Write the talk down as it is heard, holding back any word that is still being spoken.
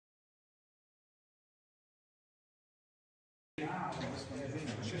Die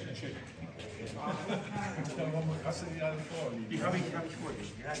habe ich vor dir.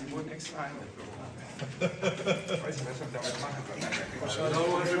 Ja, die wurden extra eingeflogen. Ich weiß nicht, was ich damit machen soll. Hello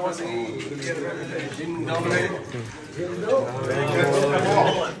everybody. Dzień dobry. Dzień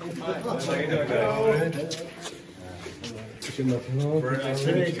dobry. Very nice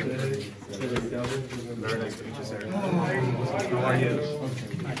to meet you. Very nice to meet you, sir. How are you?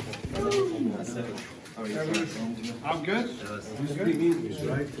 I'm good. You speak English,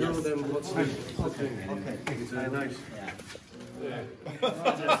 right? Tell them what's new. Okay. It's very nice.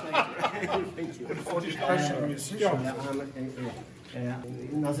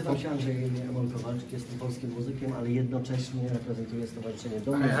 Nazywam się Andrzej Kowalczyk, jestem polskim muzykiem, ale jednocześnie reprezentuję Stowarzyszenie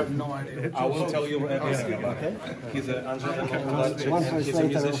Domu Muzyki. I will tell you everything about him. He's Andrzej Kowalczyk. He's a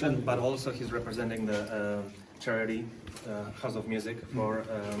musician, but also he's representing the charity House of Music for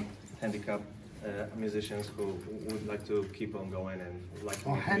handicapped musicians who would like to keep on going and like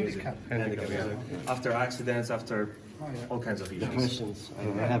handicap music after accidents, after all kinds of issues. Depressions,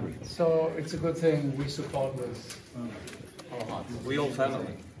 So it's a good thing we support this. We all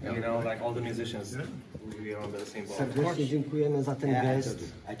family, you know, like all the musicians, we are on the same boat. Serdecznie dziękujemy za ten gest.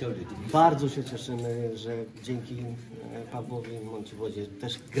 Bardzo się cieszymy, że dzięki Pawłowi Mąciwodzie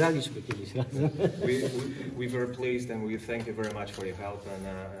też graliśmy kiedyś razem. We were pleased and we thank you very much for your help and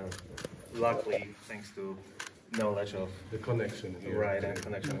luckily, thanks to knowledge of the connection, right, and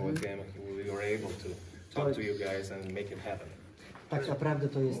connection with him, we were able to talk to you guys and make it happen. Tak naprawdę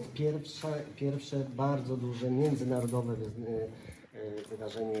to jest pierwsze bardzo duże międzynarodowe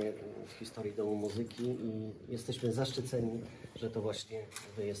wydarzenie w historii Domu Muzyki i jesteśmy zaszczyceni, że to właśnie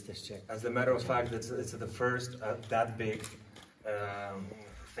wy jesteście. As a matter of fact, it's the first that big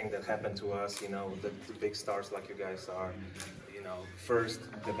thing that happened to us. You know, the big stars like you guys are. You know, first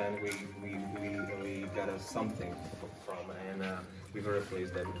the band we got something from, and we're very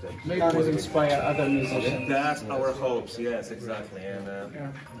pleased that Maybe we'll inspire other musicians. That's our hopes. Yes, exactly, and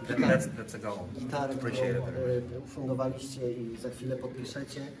that's a goal. Appreciate it. Ufundowaliście i za chwilę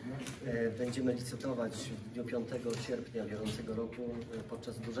podpiszecie. Będziemy licytować w dniu 5 sierpnia bieżącego roku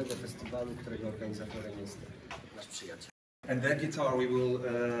podczas dużego festiwalu, którego organizatorem jest nasz przyjaciel. And that guitar we will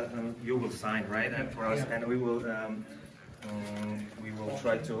you will sign, right? And for us, and we will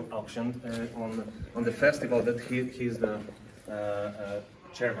try to auction on the festival that he's the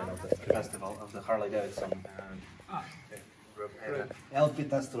chairman of the festival of the Harley Davidson group. Ja od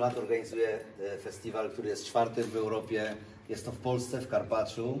 15 lat organizuję festiwal, który jest czwarty w Europie. Jest to w Polsce, w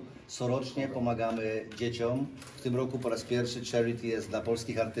Karpaczu. Corocznie pomagamy dzieciom. W tym roku po raz pierwszy charity jest dla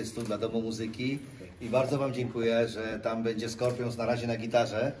polskich artystów, dla Domu Muzyki. I bardzo wam dziękuję, że tam będzie Scorpions na razie na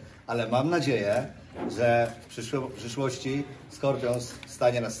gitarze, ale mam nadzieję, że w przyszłości Scorpions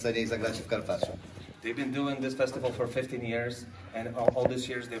stanie na scenie i zagracie w Karpaczu. They've been doing this festival for 15 years, and all these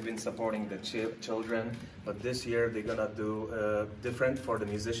years they've been supporting the children. But this year they're gonna do different for the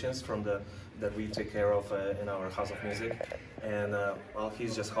musicians that we take care of in our House of Music. And well,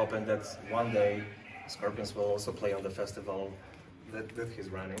 he's just hoping that one day Scorpions will also play on the festival that he's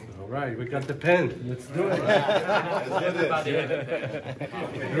running. All right, we got the pen. Let's do it.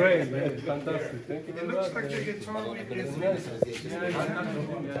 Great, fantastic. Thank you very much. It looks like the guitar is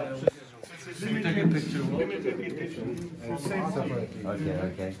Take a picture. limited edition.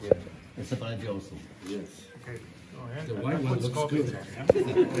 Okay. It's a separate also. Yes. Okay. The white one looks good.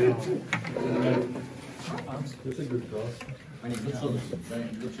 That's a good cross.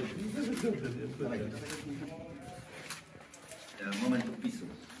 Moment podpisu.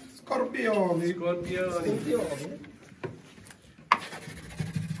 Skorpiony.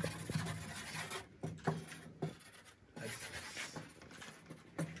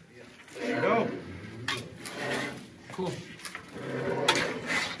 Go. Cool.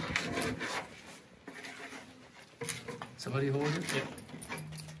 Somebody hold it? Yeah.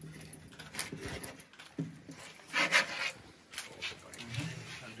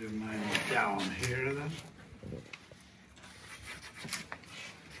 I'll do mine down here then.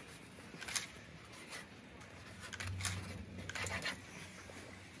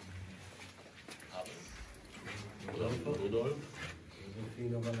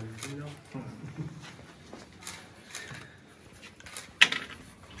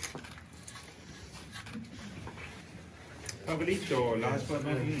 Favorito, last but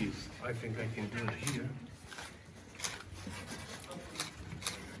not least. I think I can do it here.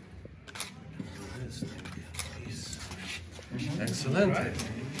 Excellent.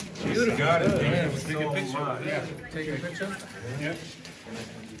 Beautiful. Got it. Yeah, Let's take a picture. Yeah. Take a picture. Yeah.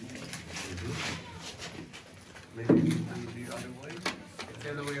 Maybe the other way.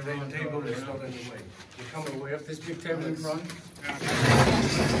 the other way around. Table is not in the way. You come We away. have this big table in front.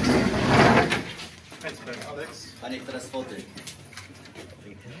 A niektóre spoty.